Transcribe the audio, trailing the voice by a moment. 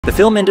The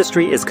film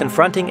industry is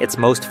confronting its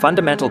most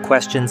fundamental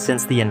question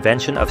since the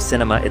invention of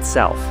cinema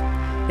itself.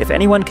 If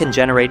anyone can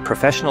generate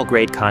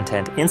professional-grade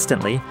content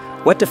instantly,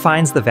 what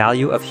defines the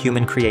value of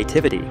human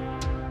creativity?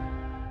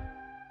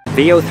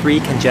 Veo 3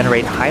 can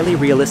generate highly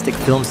realistic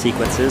film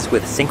sequences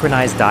with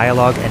synchronized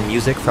dialogue and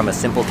music from a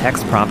simple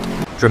text prompt,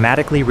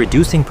 dramatically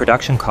reducing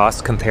production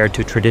costs compared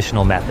to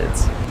traditional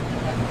methods.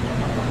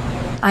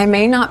 I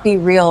may not be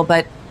real,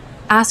 but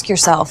ask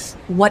yourself,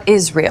 what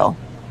is real?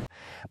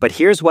 But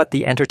here's what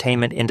the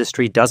entertainment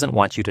industry doesn't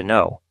want you to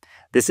know.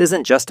 This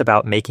isn't just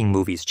about making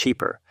movies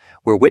cheaper.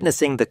 We're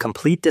witnessing the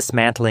complete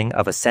dismantling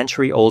of a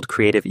century-old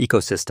creative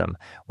ecosystem,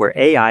 where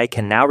AI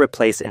can now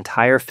replace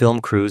entire film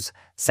crews,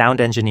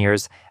 sound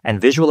engineers, and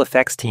visual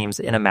effects teams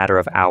in a matter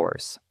of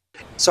hours.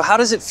 So how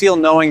does it feel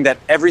knowing that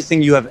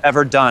everything you have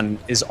ever done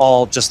is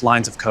all just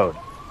lines of code?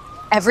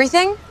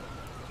 Everything?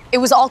 It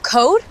was all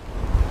code?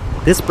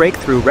 This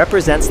breakthrough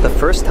represents the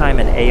first time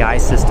an AI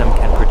system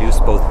can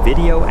produce both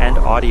video and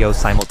audio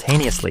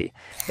simultaneously,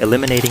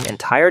 eliminating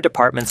entire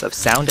departments of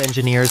sound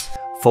engineers,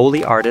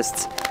 Foley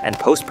artists, and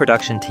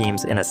post-production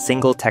teams in a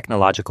single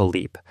technological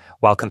leap.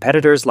 While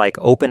competitors like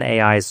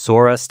OpenAI's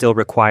Sora still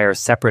require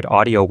separate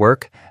audio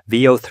work,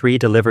 Veo 3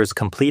 delivers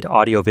complete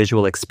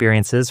audiovisual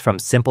experiences from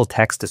simple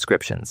text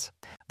descriptions.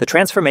 The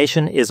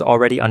transformation is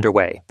already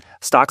underway.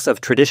 Stocks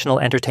of traditional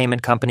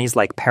entertainment companies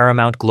like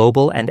Paramount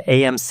Global and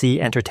AMC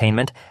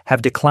Entertainment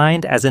have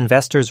declined as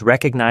investors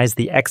recognize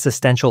the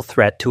existential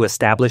threat to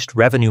established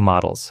revenue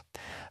models.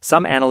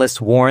 Some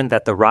analysts warn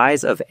that the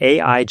rise of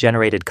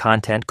AI-generated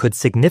content could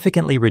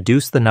significantly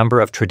reduce the number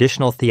of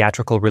traditional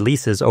theatrical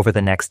releases over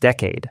the next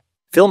decade.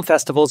 Film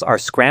festivals are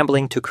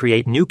scrambling to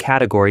create new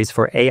categories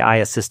for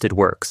AI-assisted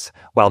works,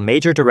 while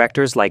major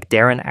directors like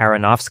Darren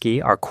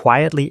Aronofsky are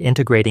quietly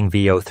integrating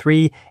Veo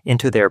 3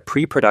 into their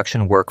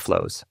pre-production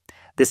workflows.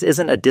 This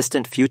isn't a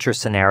distant future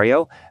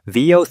scenario.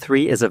 Veo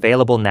 3 is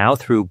available now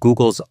through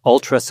Google's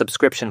Ultra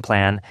subscription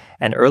plan,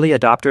 and early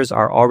adopters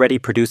are already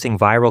producing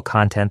viral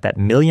content that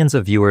millions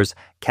of viewers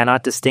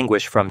cannot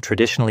distinguish from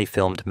traditionally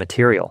filmed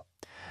material.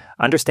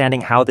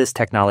 Understanding how this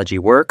technology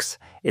works,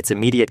 its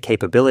immediate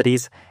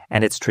capabilities,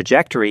 and its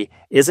trajectory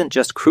isn't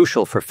just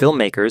crucial for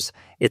filmmakers,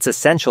 it's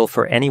essential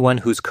for anyone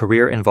whose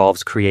career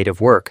involves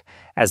creative work,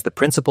 as the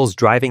principles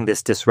driving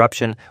this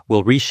disruption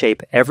will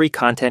reshape every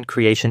content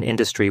creation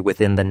industry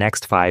within the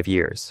next 5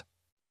 years.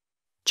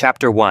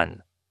 Chapter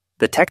 1.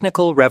 The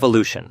Technical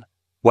Revolution.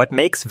 What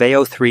makes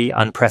Veo 3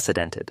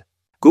 unprecedented?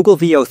 Google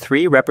Veo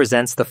 3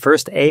 represents the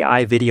first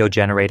AI video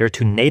generator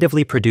to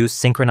natively produce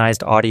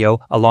synchronized audio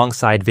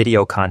alongside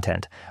video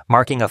content,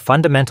 marking a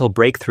fundamental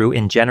breakthrough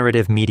in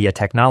generative media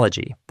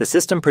technology. The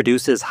system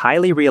produces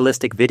highly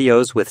realistic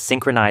videos with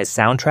synchronized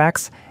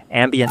soundtracks,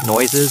 ambient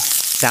noises,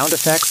 sound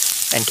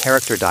effects, and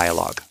character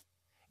dialogue.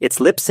 Its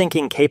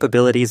lip-syncing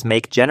capabilities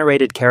make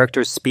generated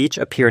characters' speech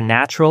appear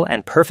natural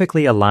and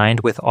perfectly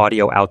aligned with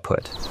audio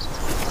output.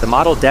 The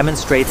model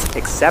demonstrates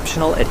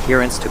exceptional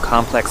adherence to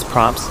complex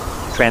prompts,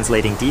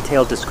 translating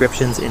detailed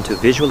descriptions into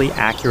visually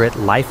accurate,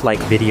 lifelike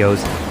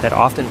videos that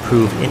often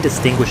prove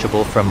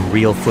indistinguishable from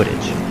real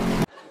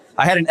footage.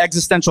 I had an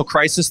existential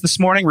crisis this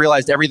morning,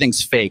 realized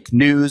everything's fake.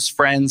 News,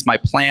 friends, my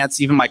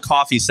plants, even my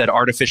coffee said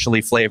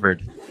artificially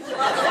flavored.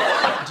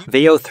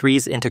 Veo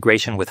 3's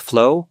integration with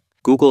Flow,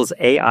 Google's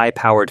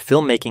AI-powered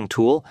filmmaking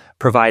tool,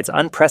 provides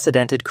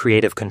unprecedented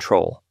creative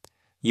control.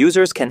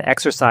 Users can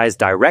exercise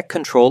direct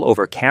control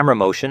over camera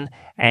motion,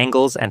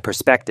 angles, and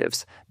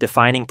perspectives,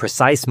 defining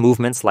precise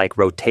movements like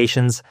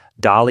rotations,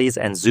 dollies,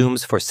 and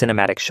zooms for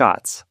cinematic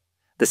shots.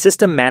 The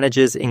system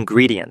manages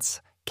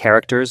ingredients,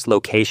 characters,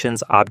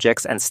 locations,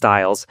 objects, and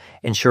styles,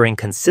 ensuring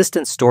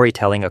consistent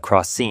storytelling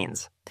across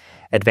scenes.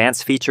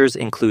 Advanced features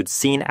include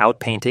scene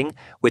outpainting,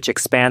 which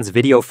expands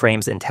video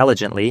frames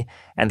intelligently,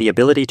 and the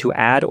ability to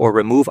add or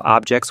remove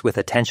objects with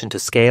attention to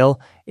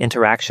scale,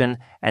 interaction,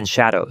 and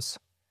shadows.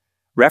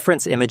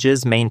 Reference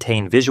images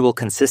maintain visual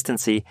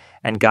consistency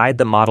and guide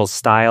the model's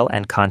style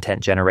and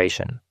content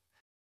generation.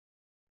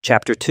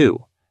 Chapter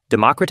 2.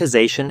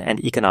 Democratization and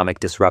Economic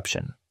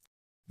Disruption.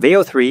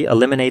 Veo 3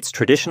 eliminates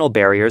traditional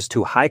barriers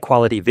to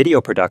high-quality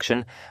video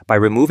production by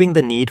removing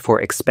the need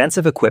for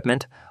expensive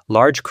equipment,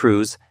 large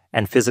crews,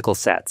 and physical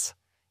sets.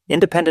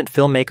 Independent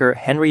filmmaker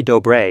Henry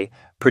Dobré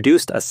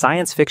produced a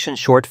science fiction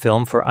short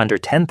film for under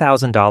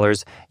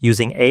 $10,000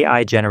 using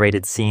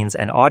AI-generated scenes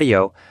and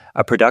audio,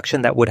 a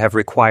production that would have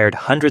required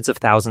hundreds of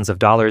thousands of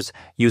dollars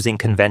using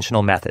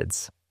conventional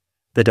methods.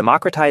 The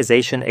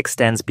democratization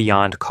extends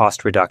beyond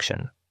cost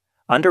reduction.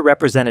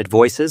 Underrepresented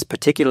voices,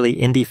 particularly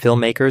indie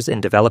filmmakers in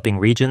developing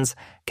regions,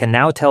 can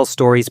now tell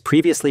stories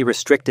previously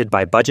restricted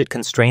by budget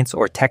constraints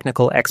or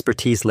technical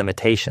expertise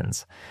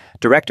limitations.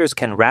 Directors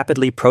can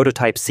rapidly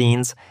prototype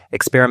scenes,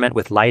 experiment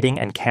with lighting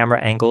and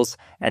camera angles,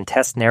 and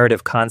test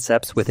narrative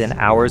concepts within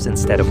hours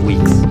instead of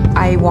weeks.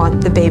 I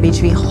want the baby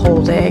to be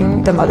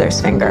holding the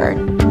mother's finger.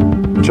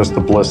 Just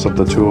the bliss of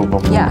the two of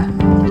them. Yeah.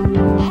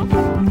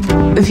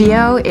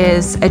 Veo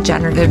is a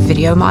generative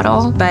video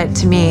model, but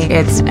to me,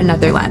 it's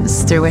another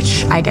lens through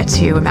which I get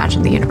to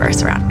imagine the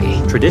universe around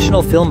me.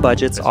 Traditional film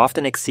budgets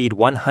often exceed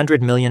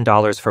 $100 million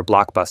for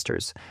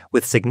blockbusters,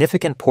 with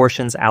significant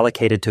portions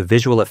allocated to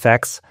visual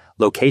effects,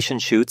 location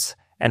shoots,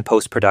 and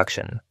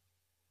post-production.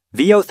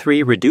 Veo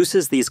 3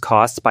 reduces these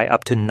costs by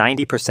up to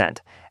 90%,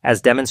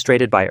 as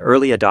demonstrated by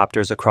early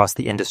adopters across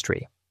the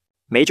industry.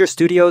 Major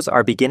studios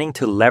are beginning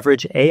to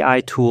leverage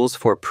AI tools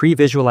for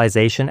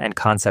pre-visualization and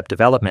concept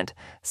development,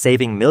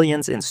 saving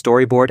millions in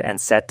storyboard and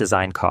set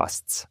design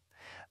costs.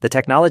 The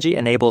technology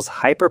enables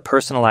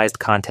hyper-personalized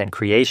content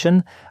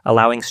creation,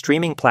 allowing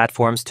streaming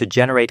platforms to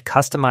generate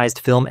customized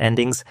film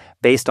endings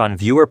based on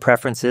viewer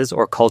preferences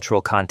or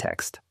cultural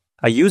context.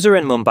 A user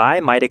in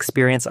Mumbai might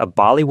experience a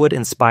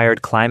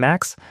Bollywood-inspired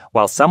climax,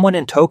 while someone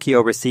in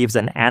Tokyo receives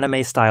an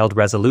anime-styled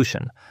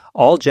resolution,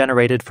 all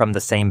generated from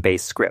the same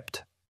base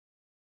script.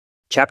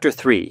 Chapter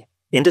 3: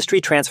 Industry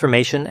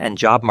Transformation and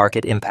Job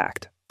Market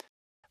Impact.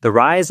 The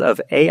rise of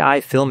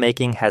AI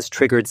filmmaking has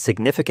triggered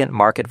significant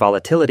market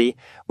volatility,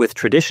 with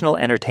traditional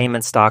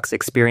entertainment stocks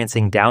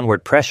experiencing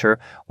downward pressure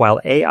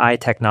while AI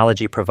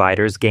technology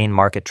providers gain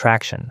market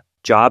traction.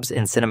 Jobs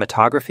in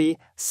cinematography,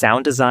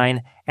 sound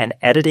design, and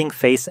editing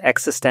face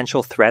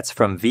existential threats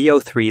from Veo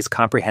 3's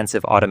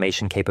comprehensive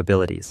automation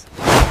capabilities.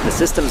 The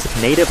system's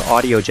native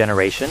audio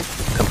generation,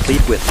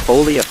 complete with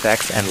Foley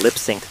effects and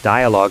lip-synced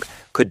dialogue,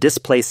 could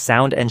displace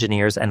sound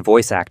engineers and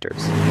voice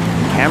actors.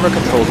 Camera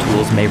control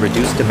tools may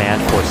reduce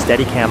demand for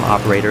Steadicam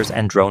operators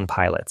and drone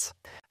pilots.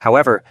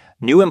 However,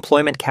 new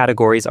employment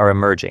categories are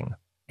emerging.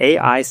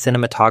 AI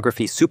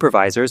cinematography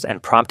supervisors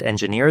and prompt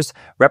engineers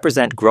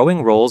represent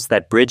growing roles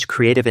that bridge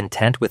creative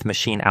intent with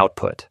machine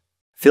output.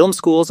 Film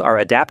schools are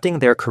adapting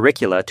their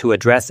curricula to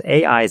address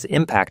AI's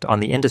impact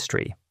on the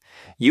industry.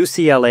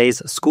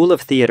 UCLA's School of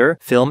Theater,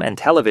 Film and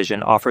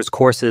Television offers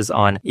courses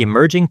on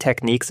emerging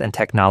techniques and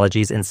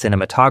technologies in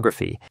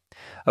cinematography.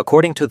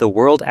 According to the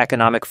World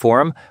Economic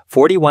Forum,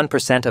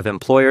 41% of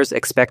employers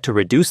expect to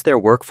reduce their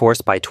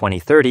workforce by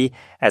 2030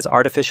 as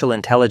artificial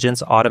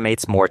intelligence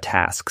automates more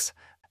tasks.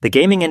 The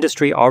gaming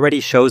industry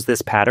already shows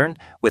this pattern,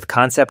 with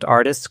concept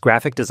artists,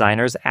 graphic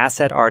designers,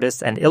 asset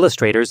artists, and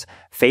illustrators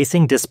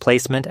facing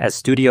displacement as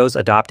studios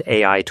adopt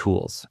AI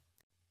tools.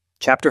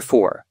 Chapter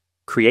 4: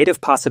 Creative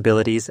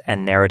Possibilities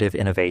and Narrative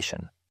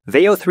Innovation.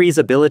 Veo 3's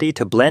ability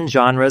to blend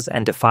genres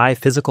and defy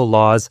physical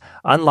laws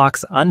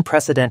unlocks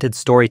unprecedented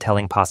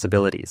storytelling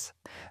possibilities.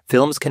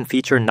 Films can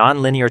feature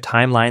nonlinear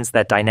timelines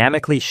that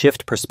dynamically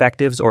shift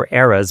perspectives or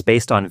eras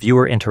based on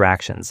viewer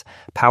interactions,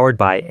 powered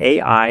by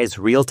AI's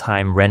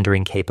real-time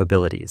rendering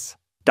capabilities.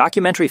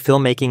 Documentary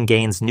filmmaking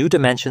gains new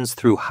dimensions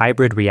through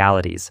hybrid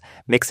realities,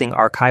 mixing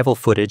archival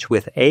footage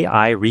with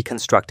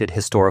AI-reconstructed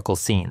historical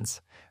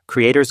scenes.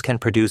 Creators can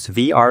produce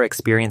VR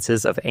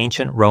experiences of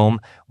ancient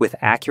Rome with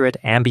accurate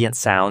ambient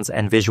sounds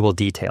and visual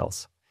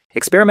details.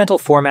 Experimental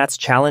formats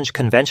challenge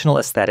conventional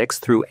aesthetics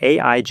through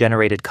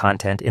AI-generated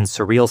content in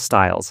surreal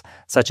styles,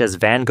 such as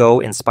Van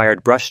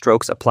Gogh-inspired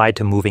brushstrokes applied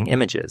to moving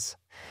images.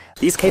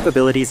 These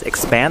capabilities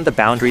expand the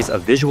boundaries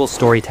of visual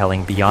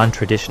storytelling beyond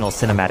traditional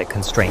cinematic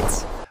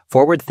constraints.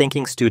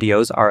 Forward-thinking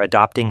studios are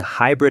adopting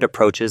hybrid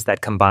approaches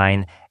that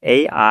combine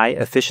AI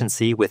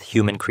efficiency with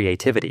human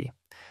creativity.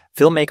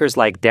 Filmmakers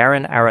like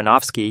Darren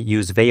Aronofsky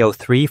use Veo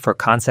 3 for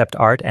concept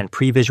art and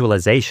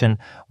pre-visualization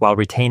while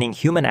retaining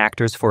human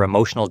actors for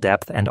emotional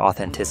depth and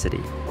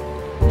authenticity.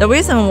 The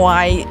reason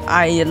why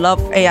I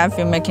love AI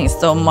filmmaking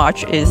so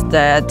much is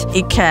that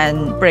it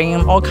can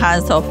bring all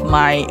kinds of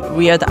my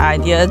weird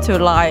ideas to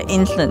life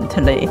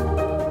instantly.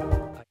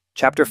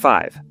 Chapter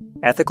 5: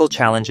 Ethical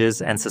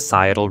Challenges and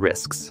Societal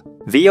Risks.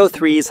 Veo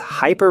 3's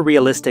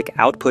hyper-realistic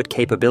output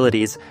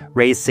capabilities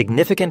raise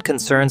significant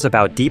concerns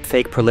about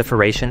deepfake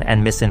proliferation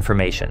and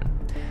misinformation.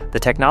 The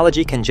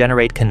technology can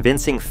generate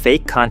convincing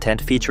fake content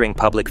featuring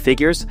public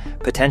figures,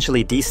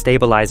 potentially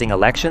destabilizing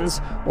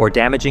elections or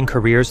damaging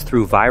careers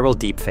through viral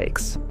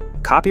deepfakes.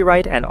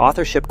 Copyright and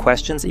authorship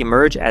questions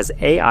emerge as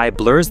AI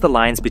blurs the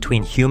lines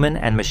between human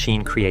and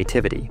machine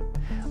creativity.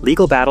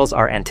 Legal battles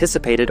are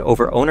anticipated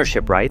over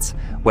ownership rights,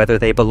 whether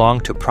they belong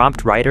to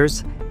prompt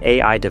writers,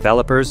 AI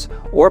developers,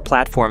 or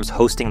platforms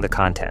hosting the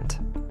content.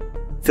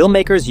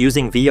 Filmmakers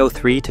using Veo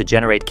 3 to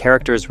generate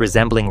characters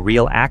resembling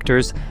real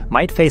actors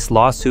might face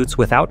lawsuits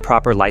without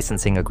proper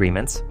licensing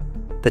agreements.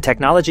 The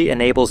technology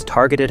enables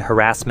targeted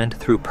harassment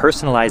through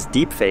personalized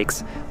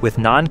deepfakes with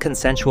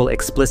non-consensual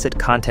explicit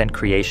content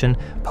creation,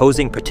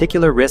 posing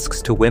particular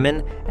risks to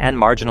women and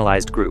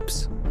marginalized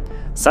groups.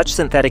 Such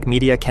synthetic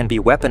media can be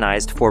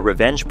weaponized for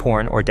revenge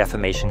porn or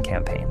defamation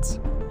campaigns.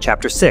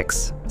 Chapter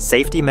 6: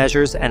 Safety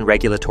Measures and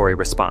Regulatory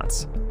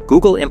Response.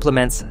 Google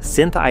implements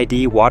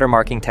SynthID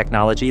watermarking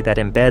technology that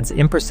embeds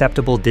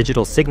imperceptible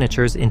digital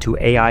signatures into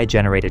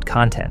AI-generated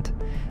content.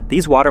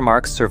 These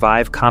watermarks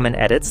survive common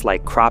edits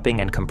like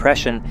cropping and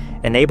compression,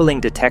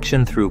 enabling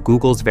detection through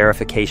Google's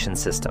verification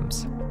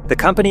systems. The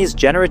company's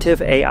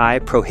generative AI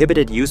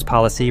prohibited use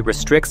policy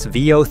restricts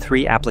Veo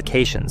 3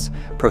 applications,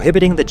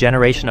 prohibiting the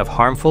generation of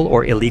harmful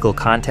or illegal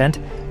content,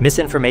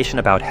 misinformation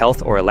about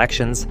health or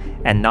elections,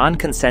 and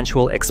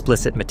non-consensual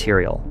explicit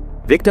material.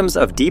 Victims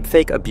of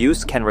deepfake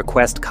abuse can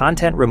request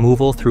content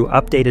removal through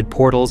updated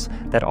portals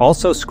that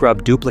also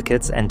scrub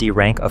duplicates and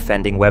derank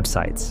offending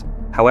websites.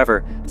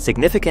 However,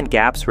 significant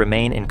gaps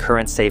remain in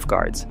current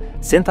safeguards.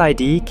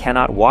 SynthID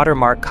cannot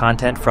watermark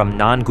content from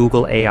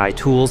non-Google AI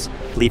tools,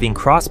 leaving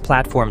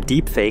cross-platform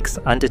deepfakes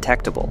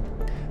undetectable.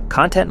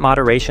 Content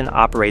moderation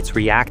operates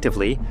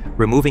reactively,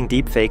 removing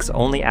deepfakes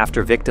only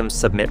after victims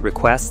submit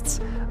requests,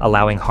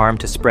 allowing harm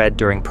to spread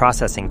during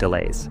processing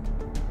delays.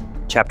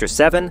 Chapter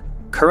 7: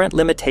 Current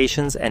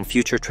Limitations and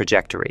Future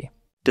Trajectory.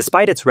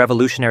 Despite its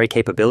revolutionary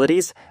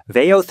capabilities,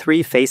 Veo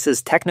 3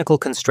 faces technical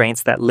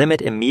constraints that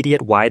limit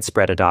immediate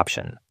widespread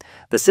adoption.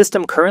 The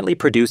system currently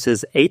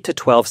produces 8 to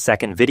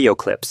 12-second video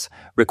clips,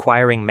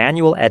 requiring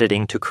manual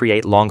editing to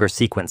create longer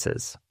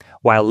sequences.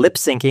 While lip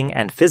syncing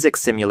and physics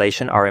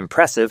simulation are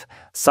impressive,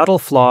 subtle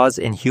flaws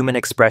in human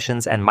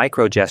expressions and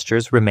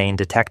microgestures remain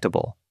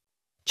detectable.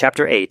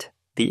 Chapter 8: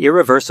 The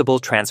Irreversible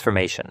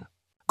Transformation.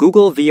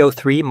 Google Veo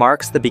 3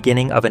 marks the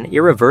beginning of an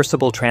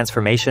irreversible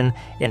transformation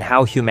in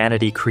how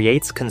humanity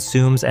creates,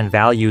 consumes, and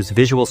values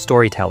visual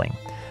storytelling.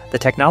 The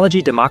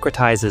technology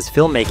democratizes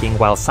filmmaking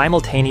while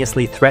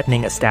simultaneously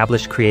threatening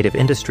established creative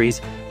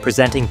industries,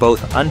 presenting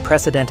both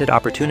unprecedented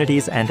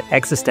opportunities and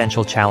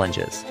existential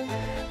challenges.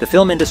 The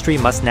film industry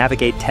must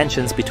navigate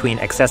tensions between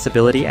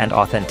accessibility and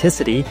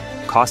authenticity,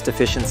 cost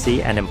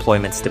efficiency and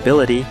employment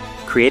stability,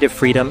 creative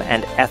freedom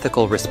and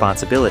ethical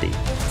responsibility.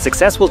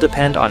 Success will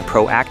depend on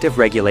proactive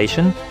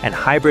regulation and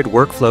hybrid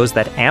workflows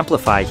that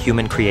amplify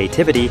human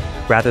creativity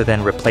rather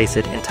than replace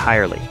it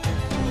entirely.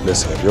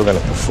 Listen, if you're going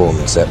to perform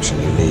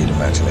Inception, you need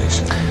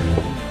imagination.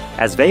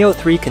 As Veo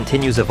 3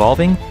 continues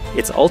evolving,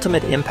 its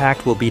ultimate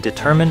impact will be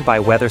determined by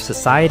whether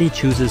society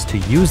chooses to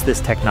use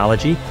this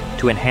technology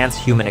to enhance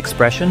human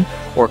expression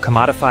or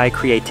commodify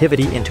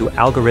creativity into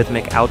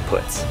algorithmic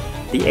outputs.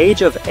 The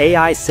age of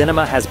AI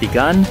cinema has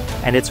begun,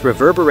 and its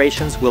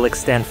reverberations will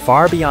extend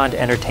far beyond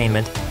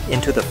entertainment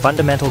into the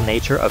fundamental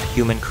nature of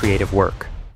human creative work.